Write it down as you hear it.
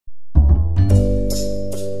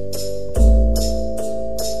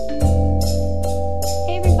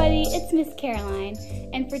Caroline,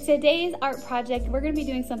 and for today's art project, we're going to be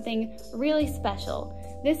doing something really special.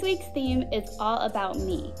 This week's theme is all about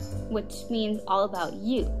me, which means all about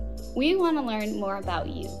you. We want to learn more about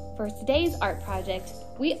you. For today's art project,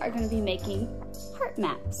 we are going to be making heart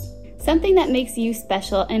maps. Something that makes you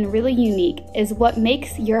special and really unique is what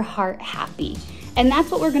makes your heart happy. And that's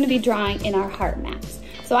what we're going to be drawing in our heart maps.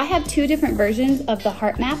 So I have two different versions of the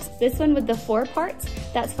heart maps. This one with the 4 parts,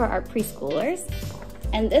 that's for our preschoolers.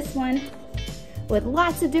 And this one with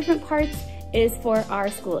lots of different parts is for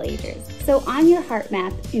our school agers. So on your heart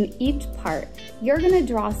map, in each part, you're gonna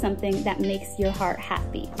draw something that makes your heart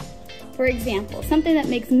happy. For example, something that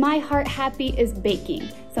makes my heart happy is baking.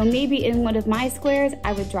 So maybe in one of my squares,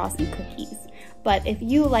 I would draw some cookies. But if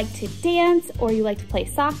you like to dance, or you like to play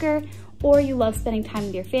soccer, or you love spending time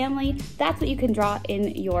with your family, that's what you can draw in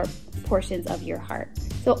your portions of your heart.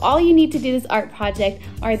 So all you need to do this art project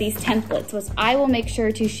are these templates, which I will make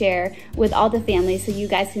sure to share with all the families so you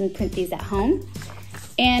guys can print these at home.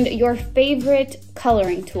 And your favorite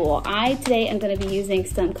coloring tool. I today am going to be using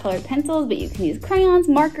some colored pencils, but you can use crayons,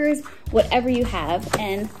 markers, whatever you have.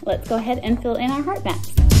 And let's go ahead and fill in our heart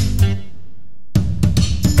maps.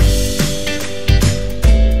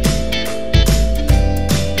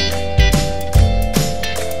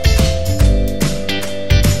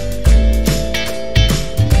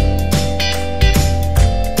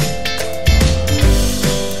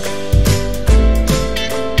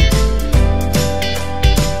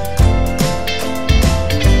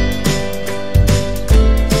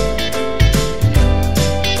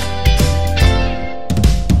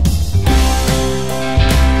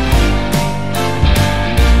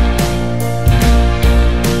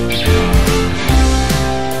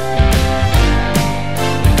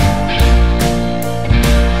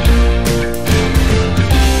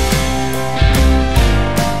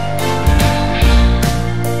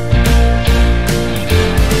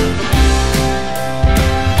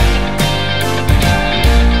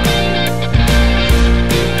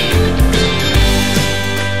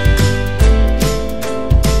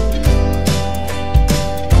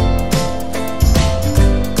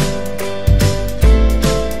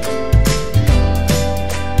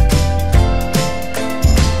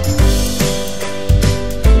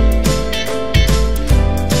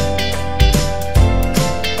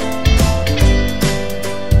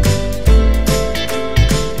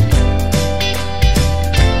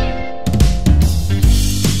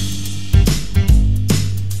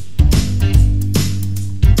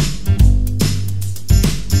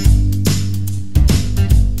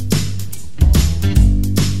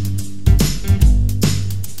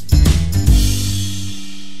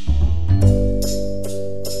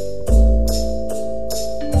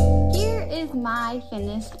 My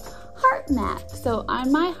finished heart map. So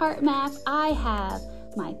on my heart map, I have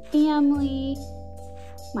my family,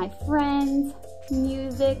 my friends,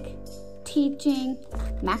 music, teaching,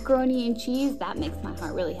 macaroni and cheese, that makes my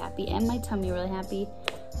heart really happy and my tummy really happy.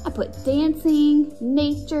 I put dancing,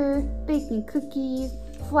 nature, baking cookies,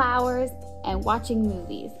 flowers, and watching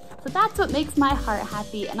movies. So that's what makes my heart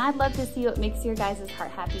happy, and I'd love to see what makes your guys'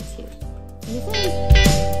 heart happy too. See you soon.